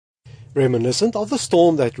Reminiscent of the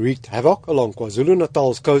storm that wreaked havoc along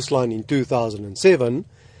KwaZulu-Natal's coastline in 2007,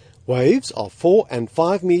 waves of 4 and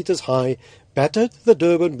 5 meters high battered the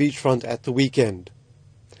Durban beachfront at the weekend.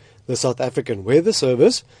 The South African Weather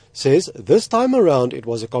Service says this time around it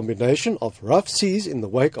was a combination of rough seas in the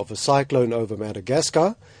wake of a cyclone over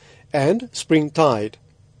Madagascar and springtide.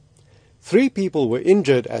 3 people were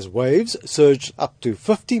injured as waves surged up to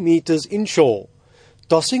 50 meters inshore,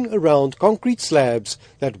 tossing around concrete slabs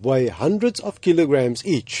that weigh hundreds of kilograms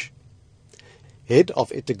each. Head of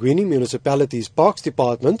eThekwini Municipality's Parks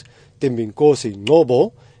Department, Tembinkosi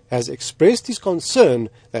Ngobo, has expressed his concern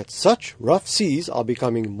that such rough seas are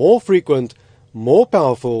becoming more frequent, more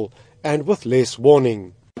powerful, and with less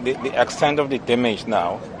warning. The extent of the damage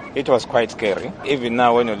now, it was quite scary. Even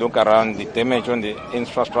now when you look around, the damage on the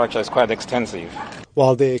infrastructure is quite extensive.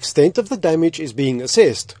 While the extent of the damage is being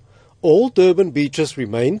assessed, all Durban beaches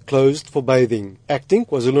remain closed for bathing. Acting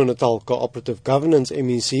KwaZulu-Natal Cooperative Governance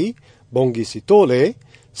MEC, Bongi Sitole,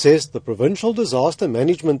 says the Provincial Disaster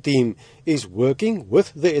Management Team is working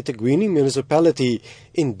with the eThekwini municipality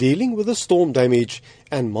in dealing with the storm damage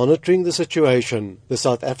and monitoring the situation. The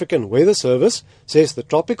South African Weather Service says the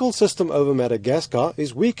tropical system over Madagascar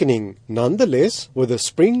is weakening. Nonetheless, with the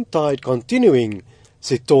spring tide continuing,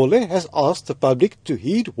 Sitole has asked the public to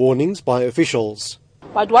heed warnings by officials.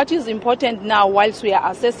 But what is important now, whilst we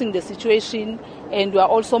are assessing the situation and we are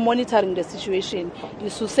also monitoring the situation,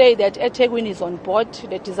 is to say that eThekwini is on board,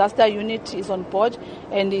 the disaster unit is on board,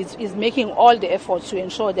 and is making all the efforts to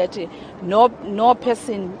ensure that no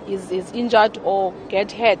person is injured or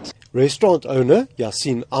get hurt. Restaurant owner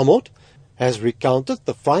Yasin Amot has recounted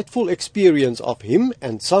the frightful experience of him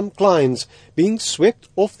and some clients being swept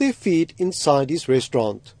off their feet inside his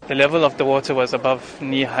restaurant. The level of the water was above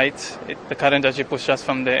knee height. The current actually pushed us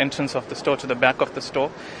from the entrance of the store to the back of the store,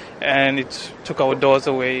 and it took our doors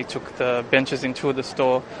away, it took the benches into the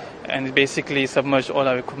store, and it basically submerged all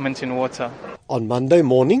our equipment in water. On Monday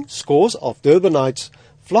morning, scores of Durbanites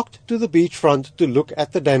flocked to the beachfront to look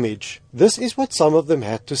at the damage. This is what some of them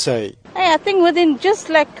had to say. I think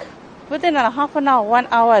within a half an hour, 1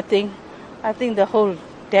 hour, I think the whole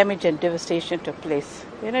damage and devastation took place.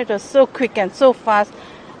 It was so quick and so fast,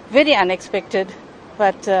 very unexpected,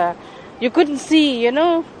 but you couldn't see,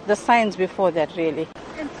 the signs before that, really.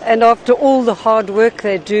 And after all the hard work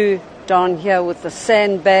they do down here with the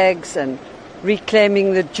sandbags and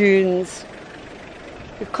reclaiming the dunes,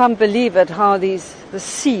 you can't believe it how the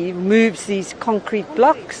sea moves these concrete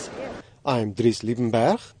blocks. I'm Dries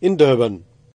Liebenberg in Durban.